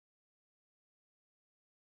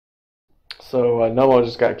So Nomo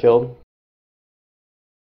just got killed.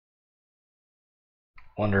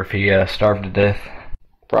 Wonder if he starved to death.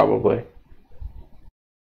 Probably.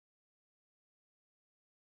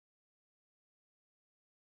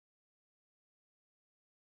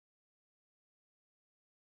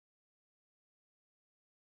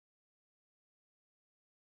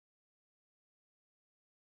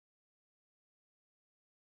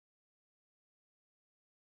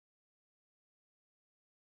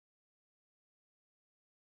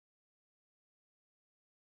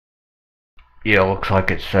 Yeah, looks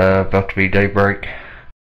like it's about to be daybreak.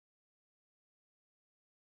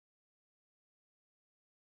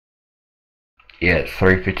 Yeah, it's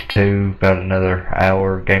 3:52, about another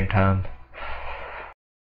hour game time.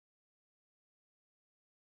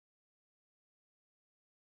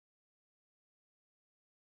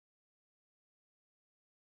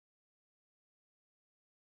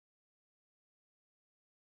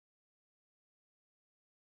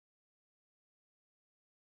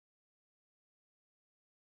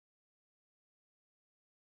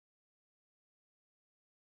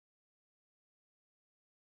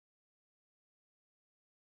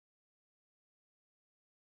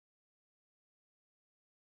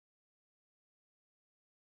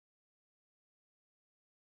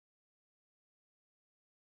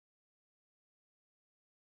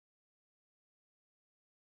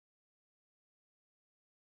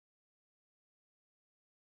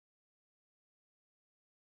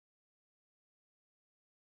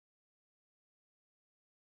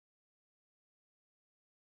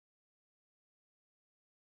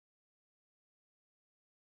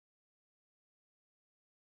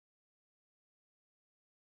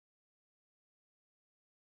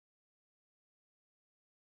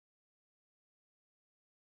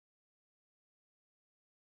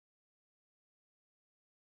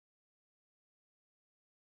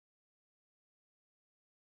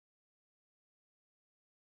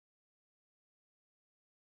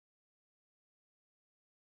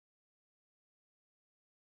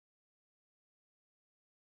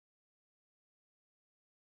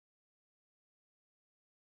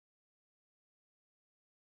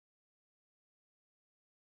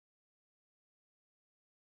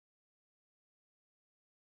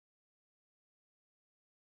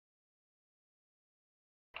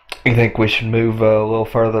 You think we should move a little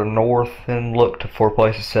further north and look to 4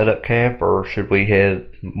 places set up camp, or should we head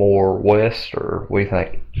more west, or what do you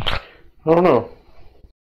think? I don't know.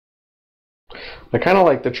 I kind of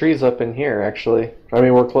like the trees up in here, actually. I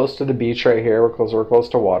mean, we're close to the beach right here. We're close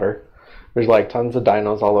to water. There's like tons of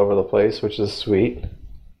dinos all over the place, which is sweet.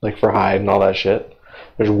 Like for hide and all that shit.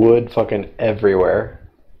 There's wood fucking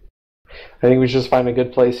everywhere. I think we should just find a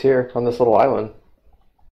good place here on this little island.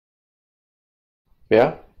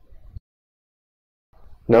 Yeah?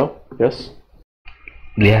 No? Yes?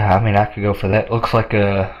 Yeah, I mean, I could go for that. Looks like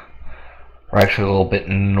we're actually a little bit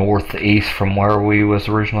northeast from where we was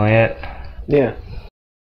originally at. Yeah.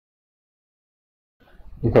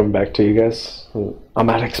 I'm coming back to you guys. I'm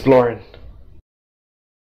out exploring.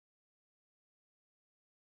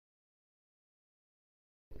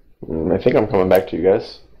 I think I'm coming back to you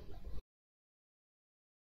guys.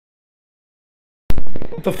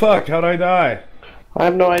 What the fuck? How'd I die? I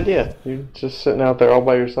have no idea. You're just sitting out there all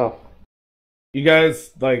by yourself. You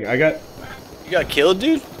guys, like, You got killed,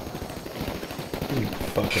 dude? You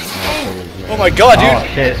fucking assholes, man. Oh my god, dude! Oh,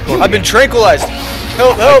 shit, I've been tranquilized!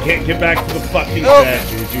 Help, I help! can't get back to the fucking Help. bed,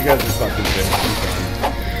 dude. You guys are fucking shit.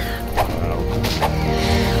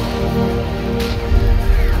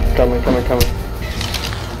 Coming.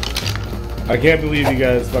 I can't believe you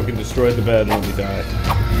guys fucking destroyed the bed and let me die.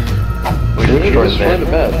 We destroyed the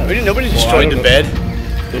bed. Nobody destroyed the bed.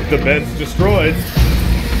 If the bed's destroyed.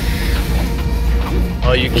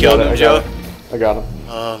 Oh, you killed him, Joe? I got him.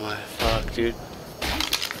 Oh my fuck, dude.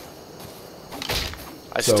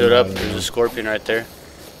 I So stood up, mad, there's man. a scorpion right there.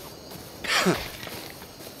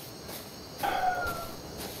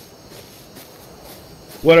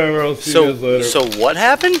 Whatever, I'll see you guys later. So what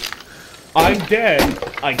happened? I'm dead.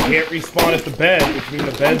 I can't respawn at the bed, which means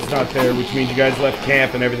the bed's not there, which means you guys left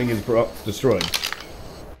camp and everything is destroyed.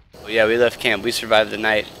 Well, yeah, we left camp. We survived the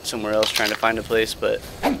night somewhere else trying to find a place, but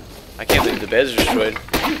I can't believe the bed's destroyed.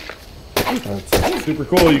 That's super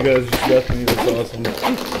cool, you guys just left me. That's awesome.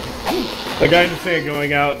 Like, I understand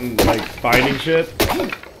going out and, like, finding shit,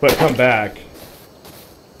 but come back.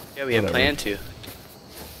 Yeah, we had Whatever. planned to.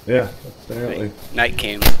 Yeah, apparently. Night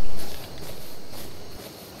came.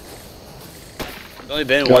 It's only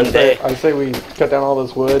been one day. I say we cut down all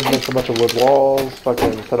this wood, make a bunch of wood walls,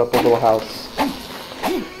 fucking set up a little house.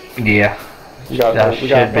 Yeah. You got, That we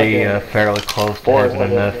got should be fucking fairly close to forest.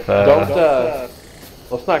 having enough. Don't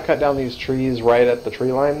let's not cut down these trees right at the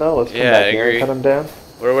tree line though. Let's come Yeah, back I here agree. and cut them down.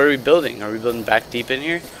 Where are we building? Are we building back deep in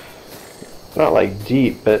here? Not like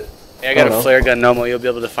deep, but Yeah, I got don't a know. flare gun, Nomo. You'll be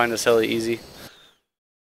able to find us hella easy.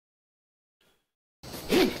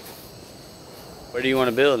 Where do you want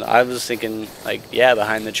to build? I was thinking, like, yeah,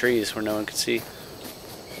 behind the trees where no one can see.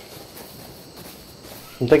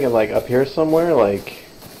 I'm thinking like up here somewhere. Like,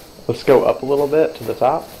 let's go up a little bit to the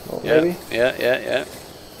top. Maybe. Yeah.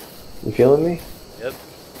 You feeling me? Yep.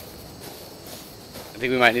 I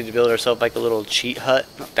think we might need to build ourselves like a little cheat hut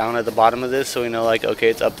down at the bottom of this so we know, like, okay,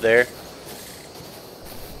 it's up there.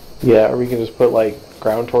 Yeah, or we can just put like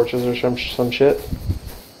ground torches or some shit.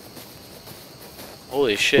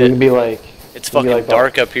 Holy We can shit. be like. It's we can be fucking like,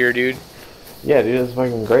 dark up here, dude. Yeah, dude, it's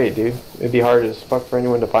fucking great, dude. It'd be hard as fuck for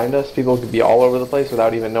anyone to find us. People could be all over the place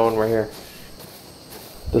without even knowing we're here.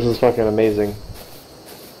 This is fucking amazing.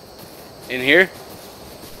 In here?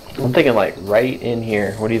 I'm thinking like right in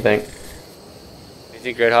here. What do you think? I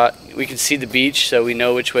think Red Hot. We can see the beach, so we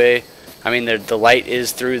know which way. I mean, the light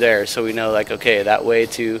is through there, so we know, like, okay, that way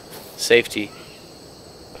to safety.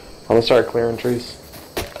 I'm gonna start clearing trees.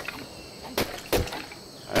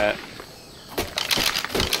 Alright.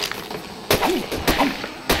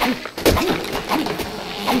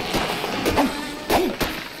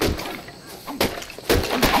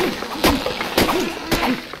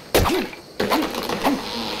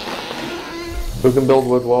 Who can build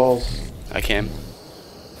wood walls? I can.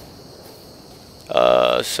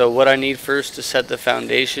 So what I need first to set the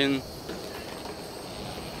foundation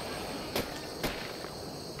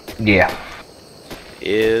Yeah.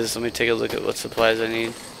 is, let me take a look at what supplies I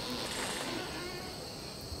need.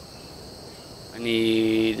 I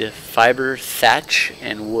need fiber, thatch,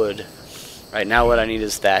 and wood. Right now what I need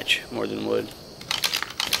is thatch more than wood.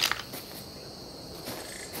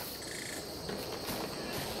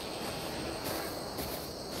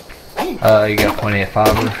 You got plenty of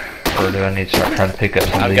fiber, or do I need to start trying to pick up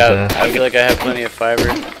some of these? I feel like I have plenty of fiber.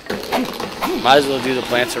 Might as well do the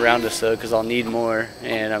plants around us though, because I'll need more,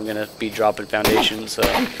 and I'm gonna be dropping foundation, so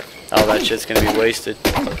all that shit's gonna be wasted.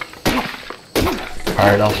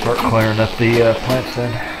 Alright, I'll start clearing up the plants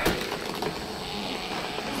then.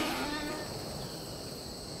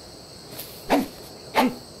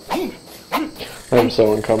 I'm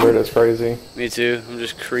so encumbered, it's crazy. Me too. I'm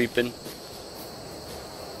just creeping.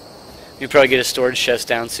 You probably get a storage chest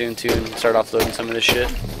down soon too, and start offloading some of this shit.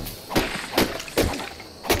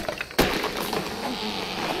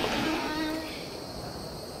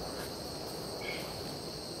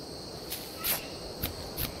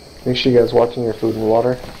 Make sure you guys watching your food and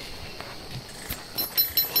water.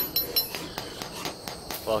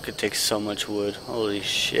 Fuck, it takes so much wood. Holy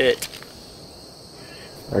shit.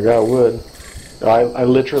 I got wood. I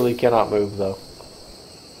literally cannot move though.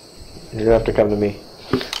 You're gonna have to come to me.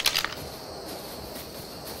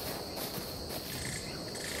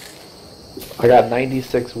 I got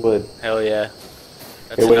 96 wood. Hell yeah.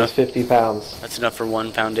 That's It weighs enough. 50 pounds. That's enough for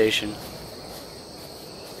one foundation.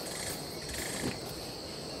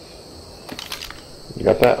 You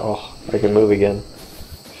got that? Oh, I can move again.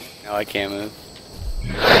 No, I can't move.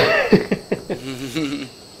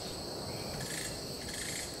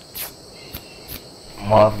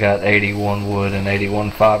 Well, I've got 81 wood and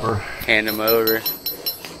 81 fiber. Hand them over.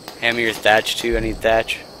 Hand me your thatch too. I need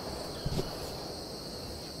thatch.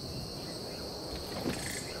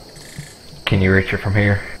 Can you reach it from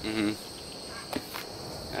here?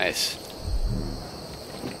 Mm-hmm. Nice.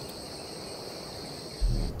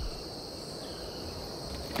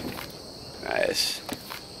 Nice.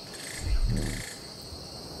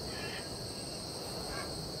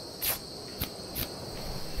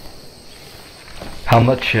 How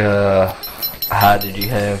much hide did you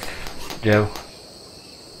have, Joe?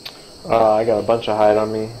 I got a bunch of hide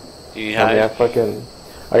on me. Do you need I mean, hide?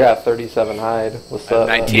 I got 37 hide. What's I have up?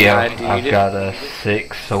 19 hide. Do you I've need it? got a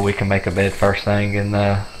 6, so we can make a bed first thing and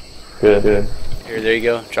Good, good. Here, there you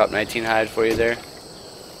go. Drop 19 hide for you there.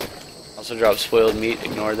 Also drop spoiled meat.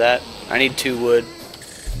 Ignore that. I need 2 wood.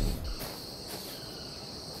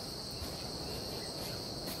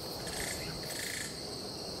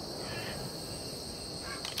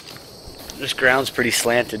 This ground's pretty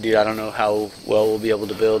slanted, dude. I don't know how well we'll be able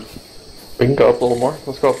to build. We can go up a little more.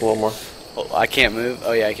 Let's go up a little more. Oh, I can't move.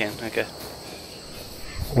 Oh yeah, I can. Okay.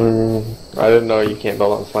 I didn't know you can't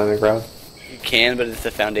build on slanted ground. You can, but if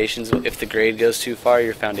the grade goes too far,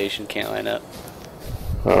 your foundation can't line up.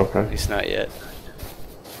 Oh, At okay. least not yet.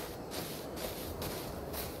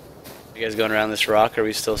 You guys going around this rock? Or are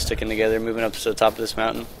we still sticking together, moving up to the top of this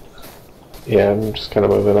mountain? Yeah, I'm just kind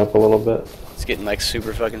of moving up a little bit. It's getting like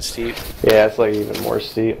super fucking steep. Yeah, it's like even more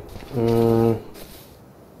steep. We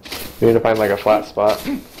need to find like a flat spot.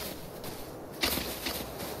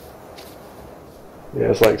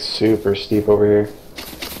 Yeah, it's like super steep over here.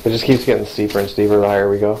 It just keeps getting steeper and steeper the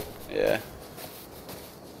higher we go. Yeah.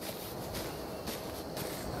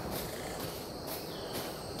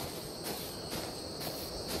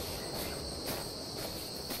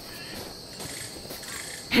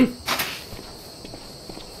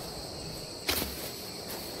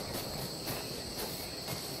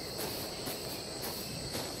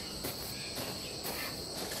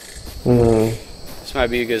 This might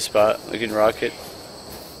be a good spot. We can rock it.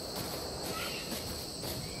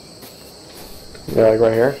 Yeah, like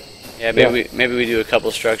right here? Yeah, maybe we do a couple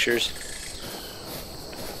structures.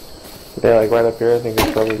 Yeah, like right up here I think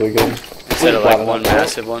it's probably good. Instead of like one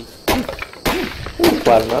massive one. It's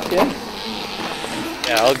flat enough, yeah.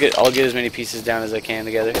 Yeah, I'll get as many pieces down as I can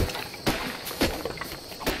together.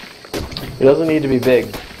 It doesn't need to be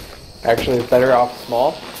big. Actually, it's better off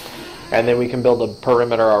small, and then we can build a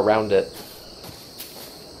perimeter around it.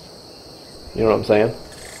 You know what I'm saying?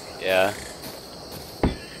 Yeah.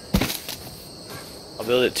 I'll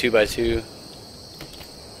build it 2 by 2.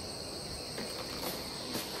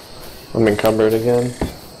 I'm encumbered again.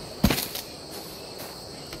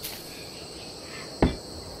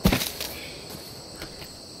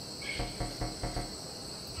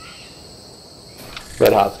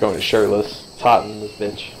 Red Hot's going shirtless. It's hot in this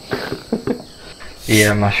bitch.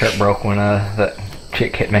 Yeah, my shirt broke when that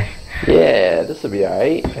chick hit me. Yeah, this will be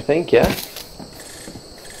alright, I think, yeah?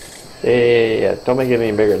 Yeah. Don't make it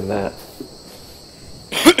any bigger than that.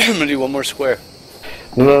 I'm gonna do one more square.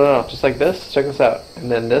 No. Just like this. Check this out. And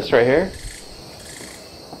then this right here.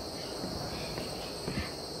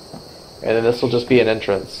 And then this will just be an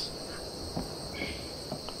entrance.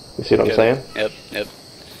 You see what I'm saying? Yep.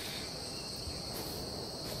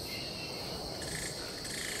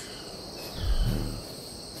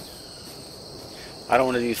 I don't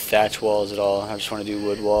want to do thatch walls at all. I just want to do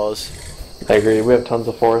wood walls. I agree. We have tons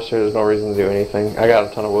of forest here. There's no reason to do anything. I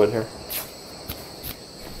got a ton of wood here.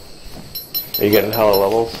 Are you getting hella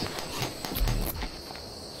levels?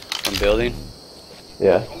 I'm building.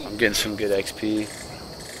 Yeah. I'm getting some good XP.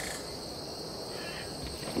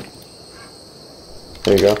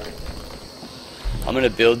 There you go. I'm going to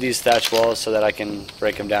build these thatch walls so that I can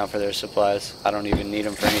break them down for their supplies. I don't even need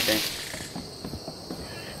them for anything.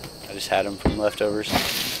 I just had them from leftovers.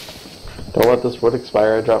 Don't let this wood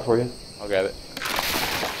expire. I drop for you. I'll grab it.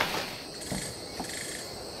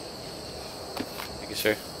 Thank you,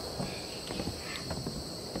 sir.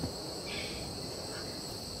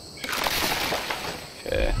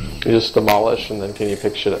 Okay. You just demolish and then can you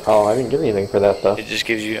pick shit up? Oh, I didn't get anything for that though. It just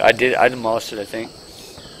gives you... I demolished it, I think.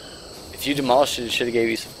 If you demolished it, it should have gave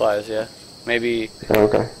you supplies, yeah. Maybe... Oh,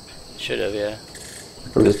 okay. Should have, yeah.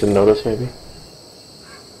 Or just didn't notice maybe.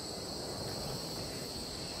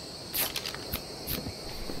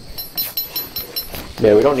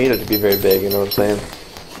 Yeah, we don't need it to be very big, you know what I'm saying?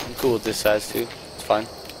 I'm cool with this size too. It's fine.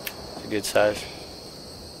 It's a good size.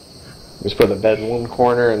 Just put the bed in one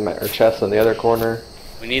corner and our chest in the other corner.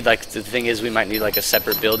 We need, like, the thing is, we might need like a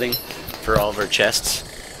separate building for all of our chests.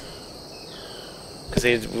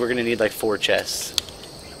 Because we're going to need like 4 chests.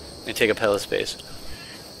 They take up hella space.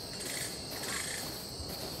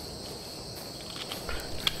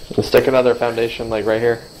 And stick another foundation like right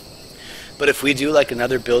here. But if we do like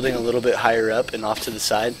another building a little bit higher up and off to the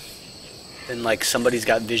side, then like somebody's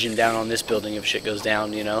got vision down on this building if shit goes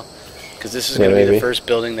down, you know? Because this is going to be the first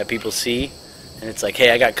building that people see. And it's like, hey,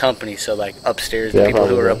 I got company. So like upstairs, the people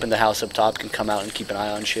who are up in the house up top can come out and keep an eye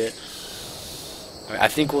on shit. I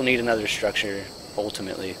think we'll need another structure,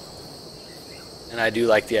 ultimately. And I do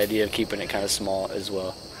like the idea of keeping it kind of small as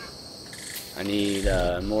well. I need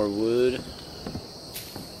more wood.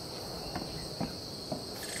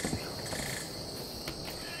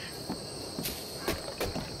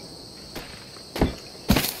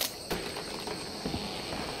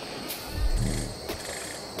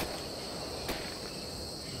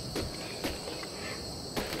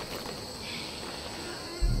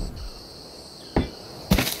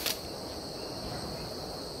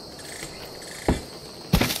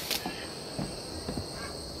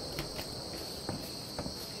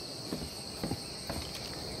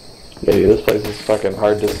 Yeah, dude, this place is fucking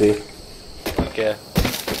hard to see. Okay.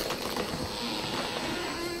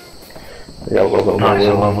 I got a little bit more Nice,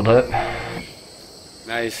 I wood. leveled up.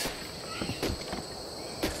 Nice.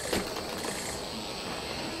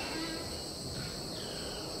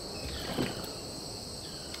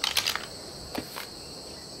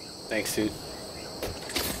 Thanks, dude.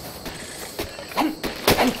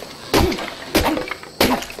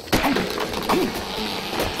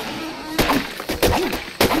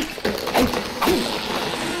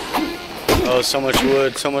 Oh, so much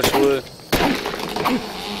wood, so much wood.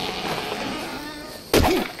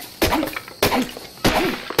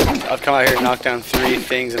 I've come out here and knocked down 3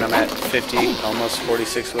 things and I'm at 50, almost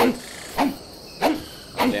 46 wood.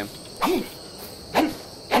 Oh, damn.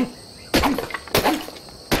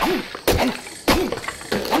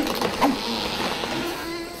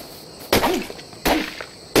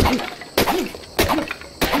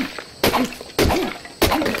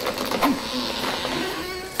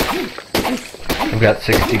 We've got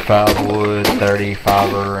 65 wood, 30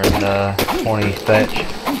 fiber, and 20 thatch.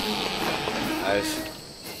 Nice.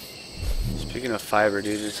 Speaking of fiber,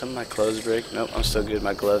 dude, did some of my clothes break? Nope, I'm still good.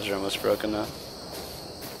 My gloves are almost broken now.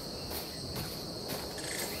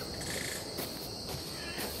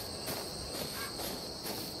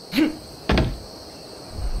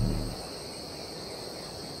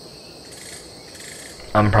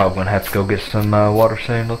 I'm probably gonna have to go get some water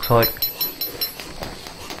soon, looks like.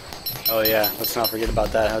 Oh yeah, let's not forget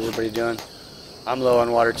about that. How's everybody doing? I'm low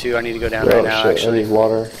on water too. I need to go down right now, shit. actually. I need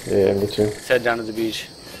water. Yeah, me too. Let's head down to the beach.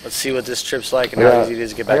 Let's see what this trip's like and how easy it is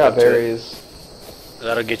to get back I up got to berries. it.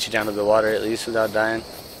 That'll get you down to the water at least without dying.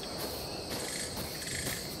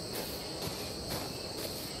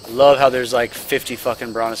 I love how there's like 50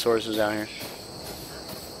 fucking brontosauruses down here.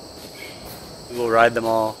 We will ride them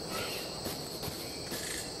all.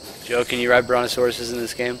 Joe, can you ride brontosauruses in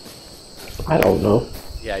this game? I don't know.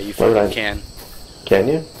 Yeah, you fucking can. Can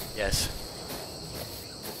you? Yes.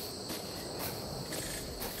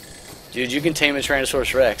 Dude, you can tame a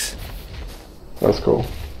Tyrannosaurus Rex That's cool.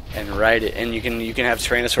 and ride it, and you can have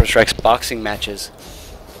Tyrannosaurus Rex boxing matches.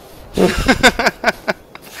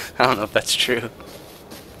 I don't know if that's true.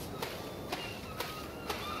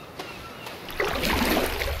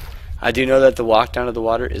 I do know that the walk down to the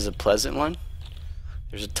water is a pleasant one.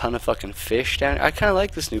 There's a ton of fucking fish down here. I kind of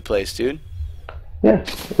like this new place, dude. Yeah,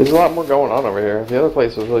 there's a lot more going on over here. The other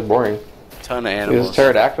place was really boring. Ton of See animals. this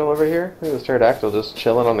pterodactyl over here? Look at this pterodactyl just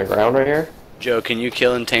chilling on the ground right here. Joe, can you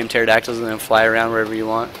kill and tame pterodactyls and then fly around wherever you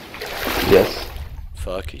want? Yes.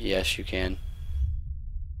 Fuck, yes you can.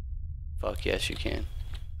 Fuck, yes you can.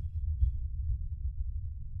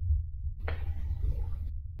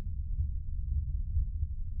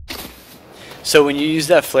 So when you use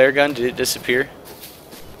that flare gun, did it disappear?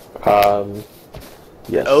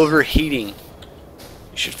 Yes. Overheating.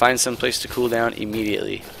 You should find some place to cool down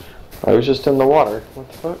immediately. I was just in the water.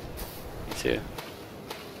 What the fuck? Me too.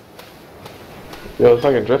 Yo,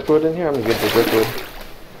 fucking driftwood in here? I'm gonna get the driftwood.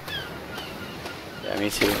 Yeah, me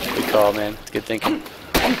too. Good call, man. Good thinking.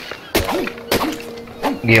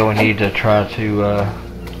 Yeah, we need to try to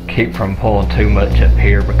keep from pulling too much up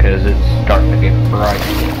here because it's starting to get bright.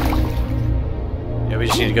 Yeah, we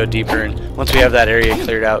just need to go deeper, and once we have that area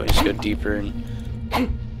cleared out, we just go deeper and...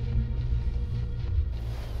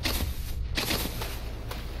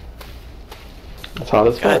 It's hot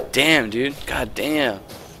as fuck. God damn, dude. God damn.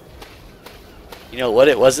 You know what?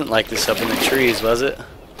 It wasn't like this up in the trees, was it?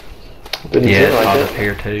 Didn't Yeah, seem it's like hot it. up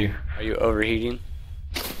here too. Are you overheating?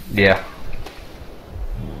 Yeah.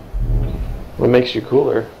 What makes you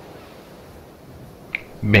cooler?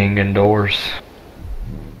 Being indoors.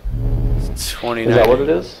 It's 29. Is that what it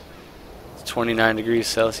is? It's 29 degrees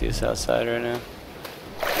Celsius outside right now.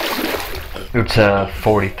 It's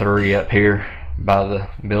 43 up here by the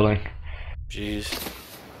building. Jeez.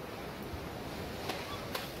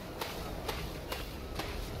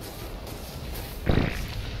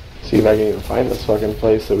 See if I can even find this fucking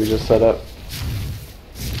place that we just set up.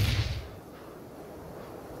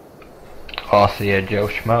 Oh, I see a Joe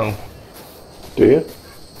Schmo. Do you?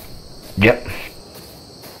 Yep.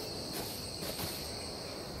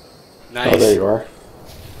 Nice. Oh, there you are.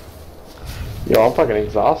 Yo, I'm fucking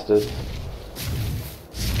exhausted.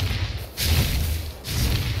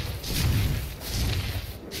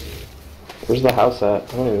 Where's the house at?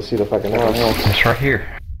 I don't even see the fucking house. It's right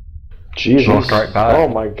here. Jesus. Walked right by Oh it.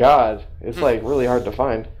 my god. It's like really hard to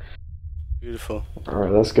find. Beautiful.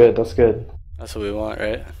 Alright, that's good, that's good. That's what we want,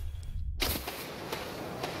 right?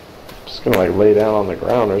 Just gonna like lay down on the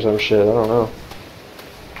ground or some shit, I don't know.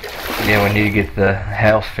 Yeah, we need to get the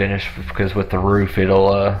house finished because with the roof, it'll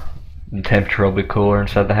the temperature will be cooler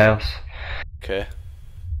inside the house. Okay.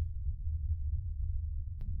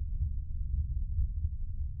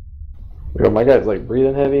 Yo, my guy's like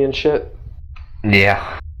breathing heavy and shit.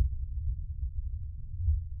 Yeah.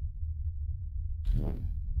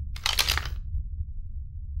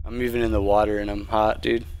 I'm even in the water and I'm hot,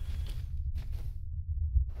 dude.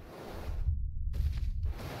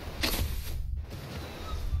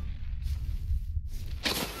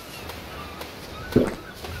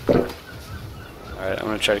 Alright, I'm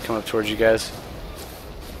gonna try to come up towards you guys.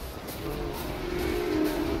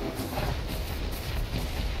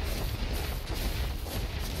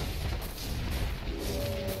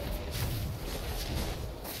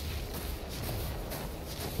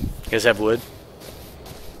 guys have wood?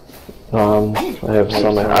 I have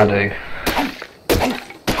some. I do.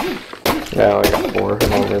 Yeah, I got 4.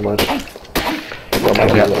 Not very much.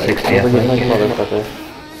 I've got 60. I think. Motherfucker.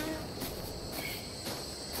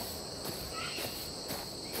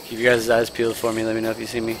 Keep your guys' eyes peeled for me. Let me know if you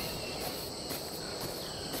see me.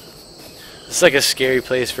 It's like a scary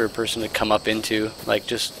place for a person to come up into, like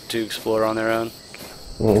just to explore on their own.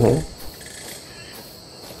 Mm-hmm.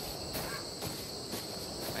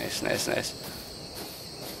 Nice, nice, nice.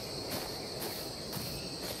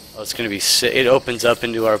 Oh, it's gonna be sick. It opens up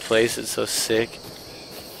into our place. It's so sick.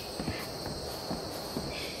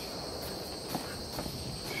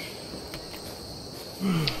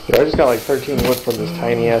 Dude, I just got like 13 wood from this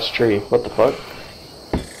tiny ass tree. What the fuck?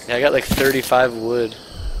 Yeah, I got like 35 wood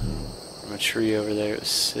from a tree over there. It was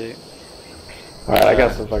sick. Alright, I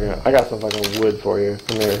got some fucking wood for you.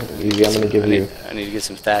 Come here, Easy. I'm gonna give you. I need to get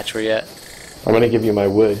some thatch. Where you at? I'm gonna give you my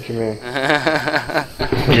wood. Come here.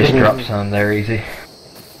 Just drop some there, Easy.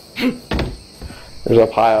 There's a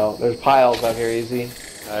pile. There's piles out here, Easy.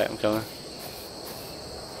 Alright, I'm coming.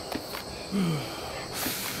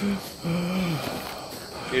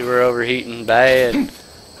 Dude, we're overheating bad.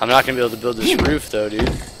 I'm not gonna be able to build this roof though, dude.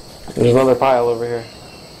 There's another pile over here.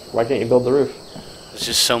 Why can't you build the roof? There's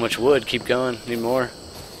just so much wood. Keep going. Need more.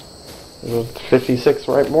 There's 56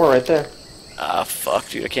 more right there. Ah, fuck,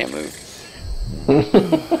 dude. I can't move.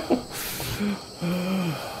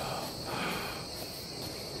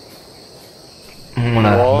 I'm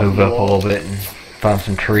gonna move up a little bit and find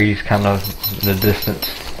some trees kind of in the distance.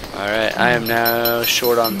 Alright, I am now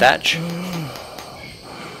short on thatch.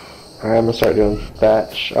 Alright, I'm gonna start doing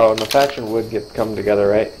thatch. Oh, and the thatch and wood come together,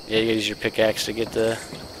 right? Yeah, you gotta use your pickaxe to get the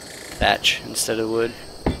thatch instead of wood.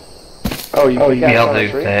 Oh, you pickaxe I'll on a do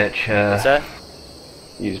tree? What's thatch. that?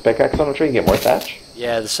 You use pickaxe on a tree and get more thatch?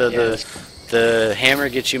 Yeah, so the hammer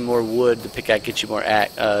gets you more wood, the pickaxe gets you more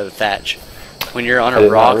thatch. When you're on a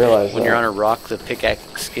rock, the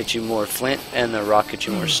pickaxe gets you more flint, and the rock gets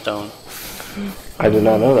you more stone. I did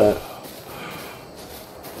not know that.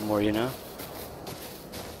 The more you know.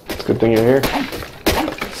 It's a good thing you're here.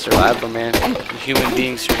 Survival, man. Human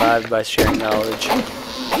beings survive by sharing knowledge.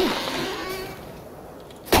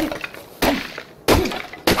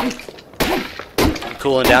 I'm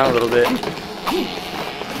cooling down a little bit.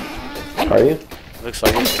 Are you? Looks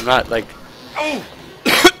like it. I'm not like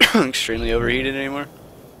extremely overheated anymore.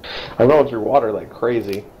 I'm going through water like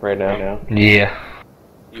crazy right now. Yeah.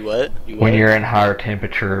 You what? When you're in higher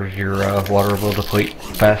temperatures, your water will deplete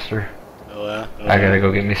faster. Oh yeah. I gotta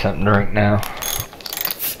go get me something to drink now.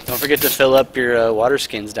 Don't forget to fill up your water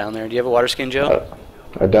skins down there. Do you have a water skin, Joe?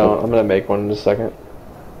 I don't. I'm gonna make one in a second.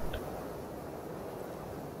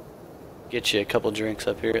 Get you a couple drinks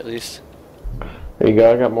up here at least. There you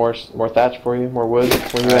go. I got more thatch for you. More wood.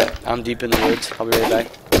 Where you at? I'm deep in the woods. I'll be right back.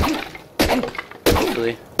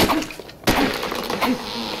 Hopefully.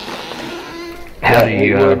 How do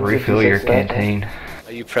you refill your canteen?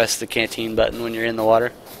 You press the canteen button when you're in the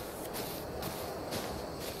water.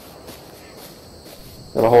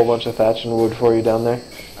 Got a whole bunch of thatch and wood for you down there.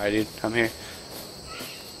 Alright, dude. I'm here.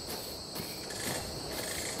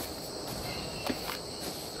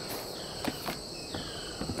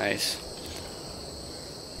 Nice.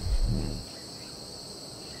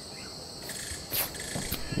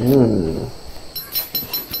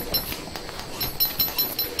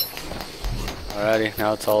 Alrighty,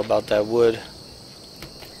 now it's all about that wood.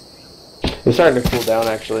 It's starting to cool down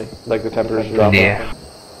actually. Like the temperature's dropping. Yeah.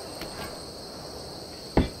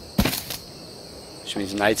 Which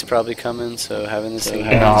means night's probably coming, so having this thing No,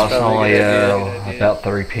 happen it's is probably only a good idea. about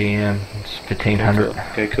 3 p.m. It's 1500.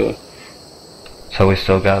 Okay, cool. So we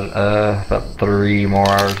still got about 3 more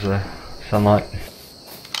hours of sunlight.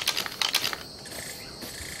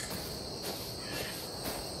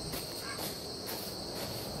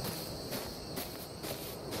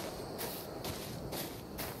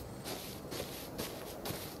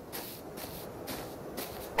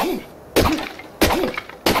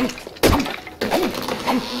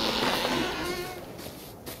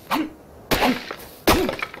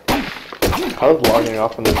 How does logging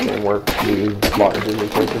off in this game work? Do you log into your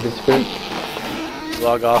character disappear?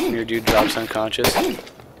 Log off and your dude drops unconscious.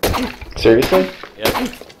 Seriously? Yep.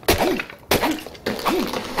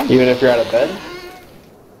 Even if you're out of bed?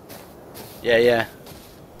 Yeah.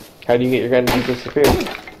 How do you get your guy to disappear?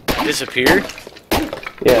 Disappear?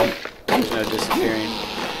 Yeah. There's no disappearing.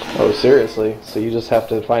 Oh, seriously? So you just have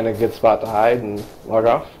to find a good spot to hide and log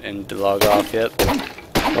off? And to log off, yep.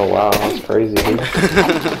 Oh wow, that's crazy, dude.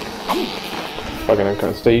 Fucking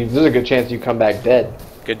unconscious. So there's a good chance you come back dead.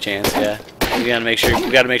 Good chance, yeah. We gotta make sure we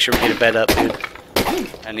get a bed up, dude.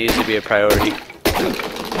 That needs to be a priority.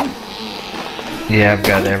 Yeah, I've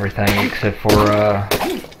got everything except for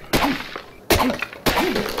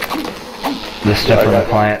the stuff from the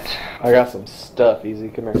plants. I got some stuff. Easy,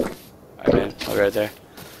 come here. Alright, man. I'll be right there.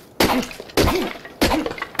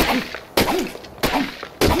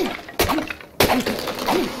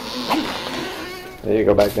 There you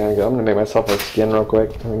go back down. I'm gonna make myself a skin real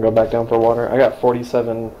quick and then go back down for water. I got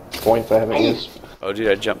 47 points I haven't used. Oh, dude,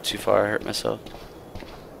 I jumped too far. I hurt myself.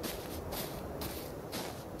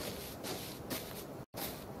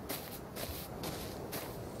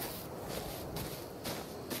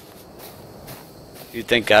 Dude,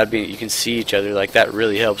 thank God you can see each other. Like, that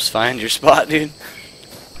really helps find your spot, dude.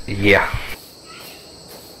 Yeah.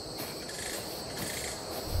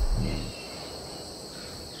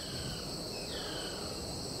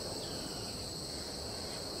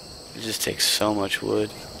 It just takes so much wood.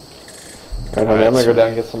 Alright, honey, I'm gonna go down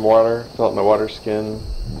and get some water, fill up my water skin.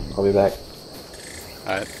 I'll be back.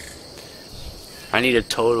 Alright. I need a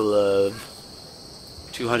total of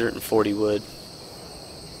 240 wood.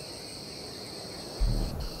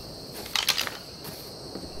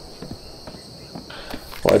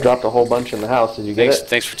 Well, I dropped a whole bunch in the house. Did you get it?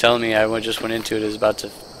 Thanks for telling me. I just went into it. It was about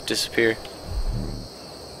to disappear.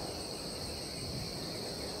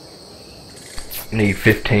 Need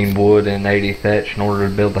 15 wood and 80 thatch in order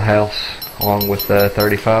to build the house, along with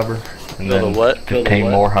 30 fiber. And Build then a what?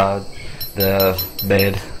 15 more hide. The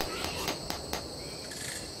bed.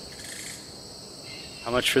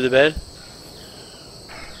 How much for the bed?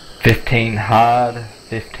 15 hide,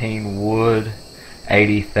 15 wood,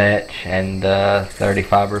 80 thatch, and 30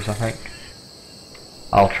 fibers, I think.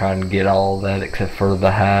 I'll try and get all of that except for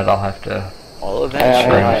the hide. I'll have to. All of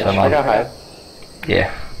that? I got hide.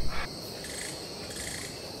 Yeah.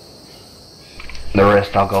 The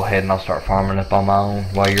rest I'll go ahead and I'll start farming up on my own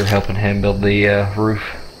while you're helping him build the roof.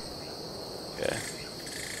 Okay.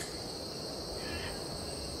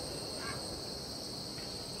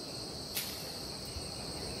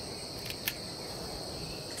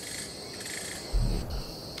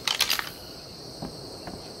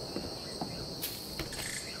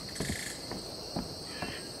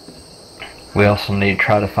 We also need to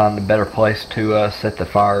try to find a better place to set the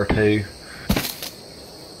fire to.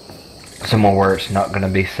 Somewhere where it's not going to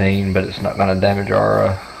be seen, but it's not going to damage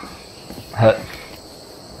our hut.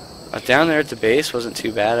 Down there at the base wasn't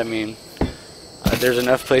too bad. I mean, there's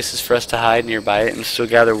enough places for us to hide nearby it and still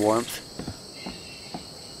gather warmth.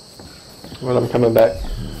 Well, I'm coming back.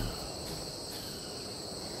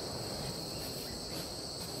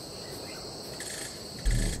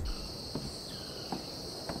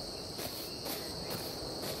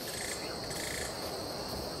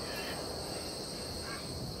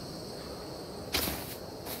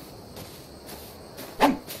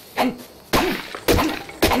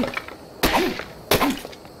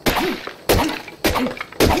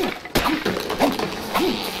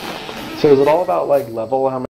 So is it all about like level? How many